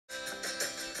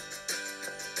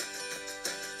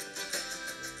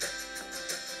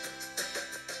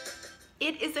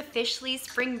it is officially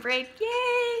spring break.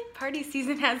 Yay! Party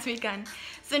season has begun.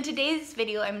 So in today's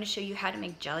video, I'm going to show you how to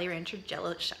make Jolly Rancher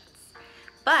Jello shots.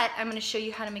 But I'm going to show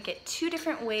you how to make it 2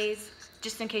 different ways,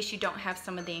 just in case you don't have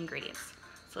some of the ingredients.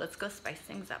 So let's go spice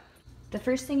things up. The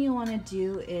first thing you want to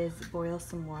do is boil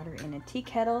some water in a tea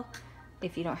kettle.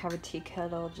 If you don't have a tea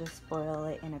kettle, just boil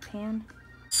it in a pan.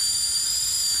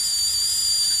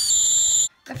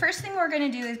 The first thing we're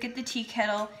going to do is get the tea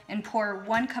kettle and pour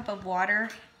 1 cup of water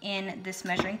in this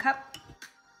measuring cup.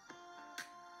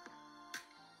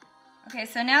 Okay,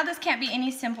 so now this can't be any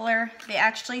simpler. They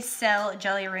actually sell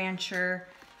Jolly Rancher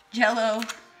Jello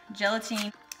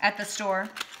gelatin at the store.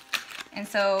 And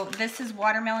so this is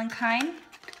watermelon kind.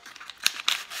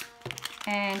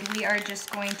 And we are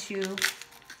just going to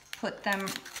put them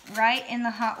right in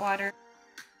the hot water.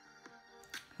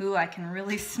 Ooh, I can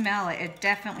really smell it. It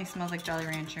definitely smells like Jolly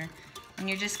Rancher. And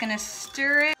you're just gonna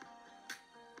stir it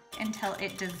until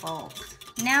it dissolves.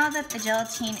 Now that the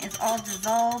gelatin is all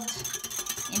dissolved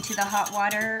into the hot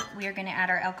water, we are gonna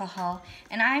add our alcohol.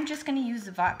 And I'm just gonna use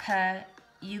vodka.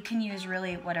 You can use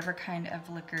really whatever kind of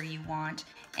liquor you want.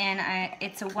 And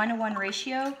it's a 1-to-1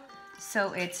 ratio.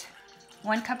 So it's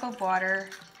 1 cup of water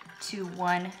to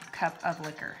 1 cup of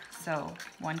liquor. So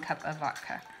 1 cup of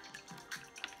vodka.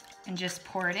 And just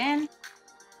pour it in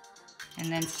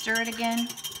and then stir it again.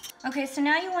 Okay, so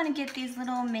now you want to get these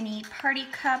little mini party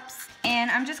cups,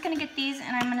 and I'm just going to get these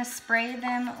and I'm going to spray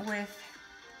them with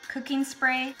cooking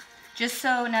spray just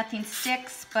so nothing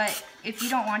sticks, but if you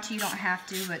don't want to, you don't have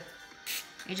to, but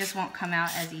it just won't come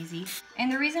out as easy.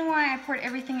 And the reason why I poured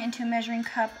everything into a measuring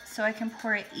cup so I can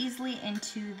pour it easily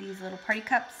into these little party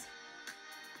cups.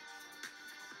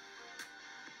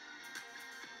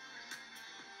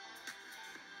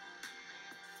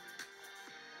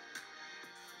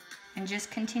 And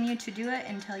just continue to do it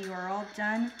until you are all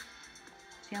done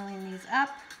filling these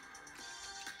up.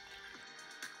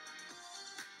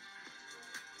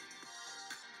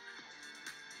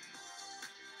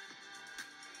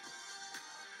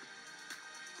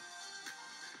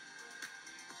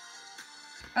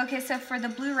 Okay, so for the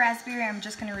blue raspberry, I'm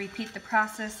just going to repeat the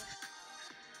process.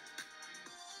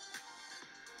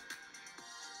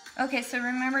 Okay, so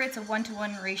remember it's a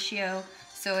 1-to-1 ratio.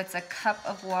 So it's a cup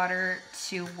of water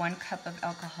to 1 cup of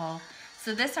alcohol.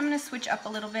 So this I'm going to switch up a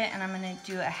little bit, and I'm going to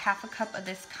do a 1/2 cup of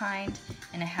this kind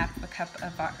and a 1/2 cup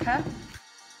of vodka.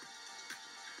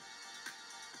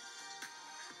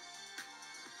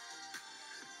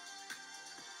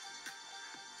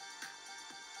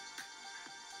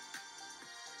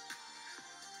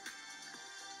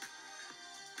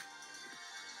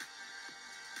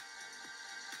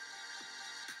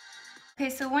 Okay,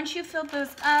 so once you filled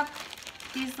those up,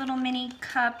 these little mini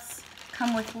cups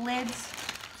come with lids,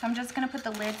 so I'm just going to put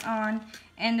the lids on,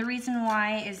 and the reason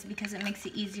why is because it makes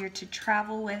it easier to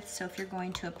travel with, so if you're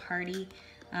going to a party,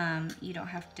 you don't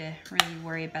have to really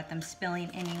worry about them spilling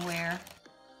anywhere.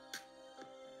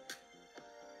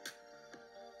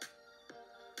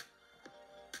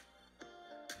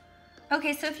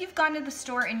 Okay, so if you've gone to the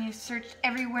store and you've searched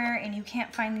everywhere and you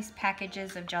can't find these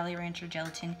packages of Jolly Rancher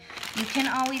gelatin, you can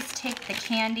always take the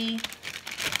candy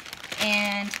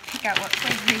and pick out what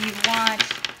flavor you want.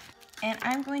 And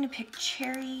I'm going to pick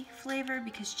cherry flavor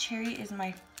because cherry is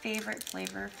my favorite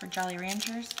flavor for Jolly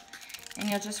Ranchers. And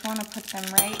you'll just want to put them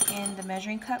right in the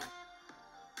measuring cup.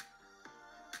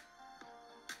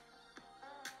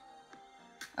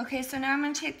 Okay, so now I'm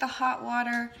going to take the hot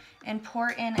water and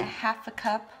pour in a 1/2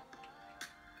 cup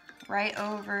right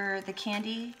over the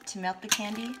candy to melt the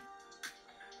candy.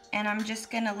 And I'm just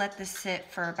going to let this sit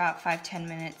for about 5-10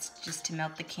 minutes just to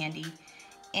melt the candy.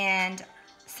 And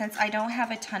since I don't have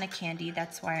a ton of candy,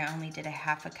 that's why I only did a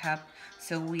 1/2 cup.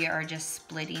 So we are just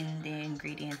splitting the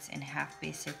ingredients in half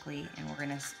basically, and we're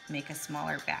going to make a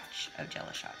smaller batch of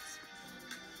Jello shots.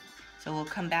 So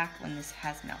we'll come back when this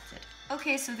has melted.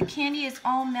 Okay, so the candy is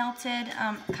all melted.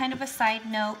 Kind of a side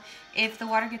note, if the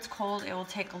water gets cold, it will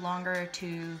take longer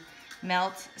to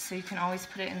melt, so you can always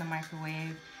put it in the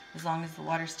microwave. As long as the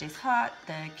water stays hot,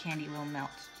 the candy will melt.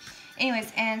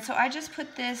 Anyways, and so I just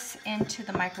put this into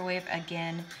the microwave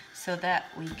again so that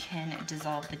we can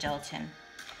dissolve the gelatin.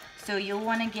 So you'll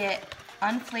want to get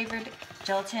unflavored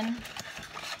gelatin,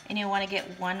 and you'll want to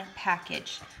get 1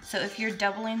 package. So if you're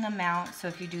doubling the amount, so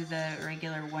if you do the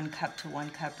regular 1 cup to 1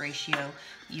 cup ratio,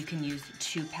 you can use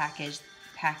 2 packets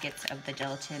of the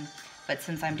gelatin. But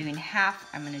since I'm doing half,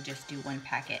 I'm going to just do 1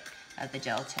 packet of the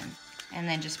gelatin. And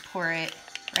then just pour it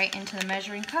right into the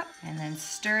measuring cup and then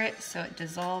stir it so it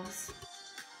dissolves.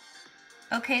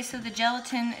 Okay, so the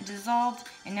gelatin dissolved,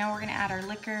 and now we're going to add our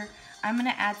liquor. I'm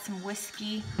going to add some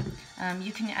whiskey.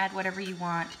 You can add whatever you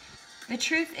want. The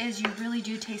truth is you really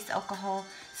do taste alcohol,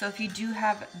 so if you do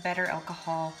have better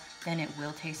alcohol, then it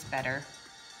will taste better.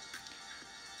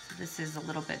 So this is a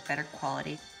little bit better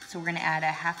quality. So we're gonna add a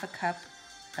half a cup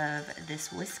of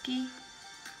this whiskey.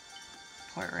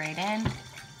 Pour it right in,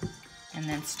 and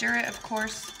then stir it, of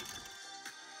course.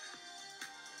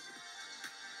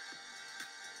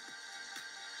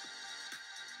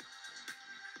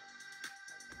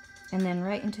 And then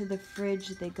right into the fridge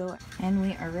they go, and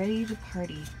we are ready to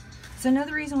party. So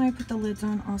another reason why I put the lids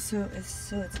on also is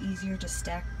so it's easier to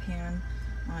stack pan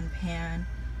on pan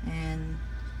and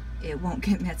it won't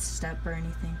get messed up or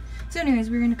anything. So anyways,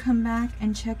 we're gonna come back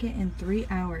and check it in 3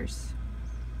 hours.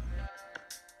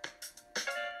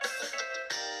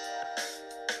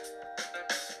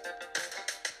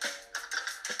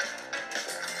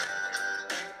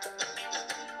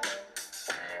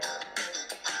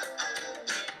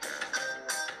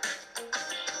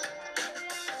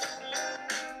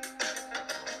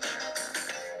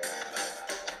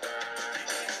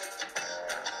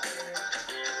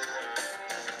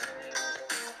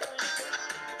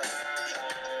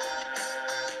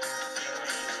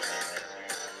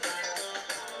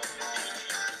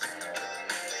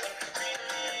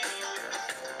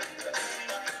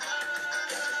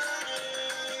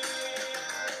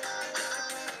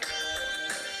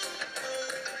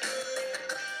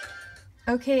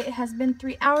 Okay, it has been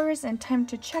 3 hours and time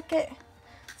to check it.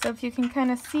 So if you can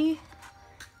kind of see,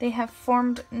 they have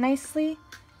formed nicely.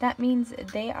 That means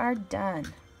they are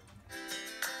done.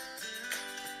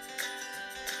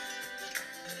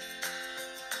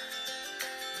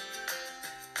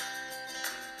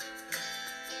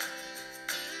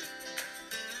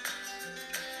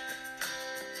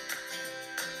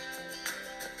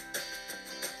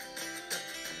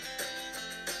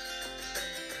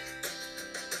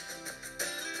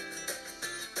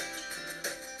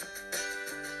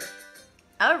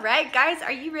 Alright guys,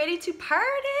 are you ready to party?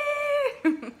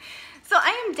 So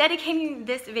I am dedicating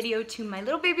this video to my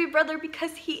little baby brother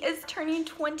because he is turning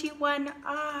 21.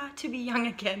 To be young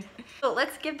again. So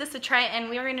let's give this a try, and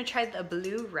we are going to try the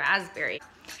blue raspberry.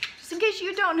 Just in case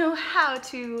you don't know how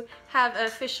to have an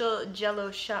official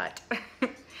Jello shot.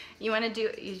 You want to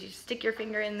do, you just stick your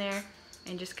finger in there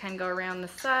and just kind of go around the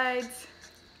sides.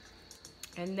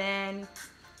 And then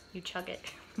you chug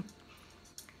it.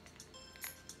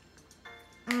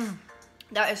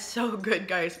 That is so good,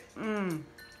 guys.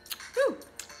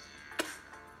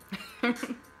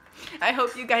 I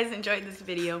hope you guys enjoyed this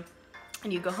video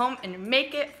and you go home and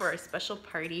make it for a special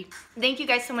party. Thank you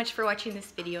guys so much for watching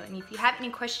this video, and if you have any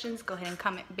questions, go ahead and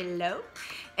comment below.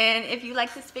 And if you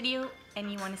like this video and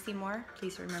you want to see more,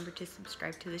 please remember to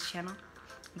subscribe to this channel.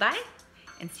 Bye,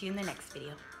 and see you in the next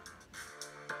video.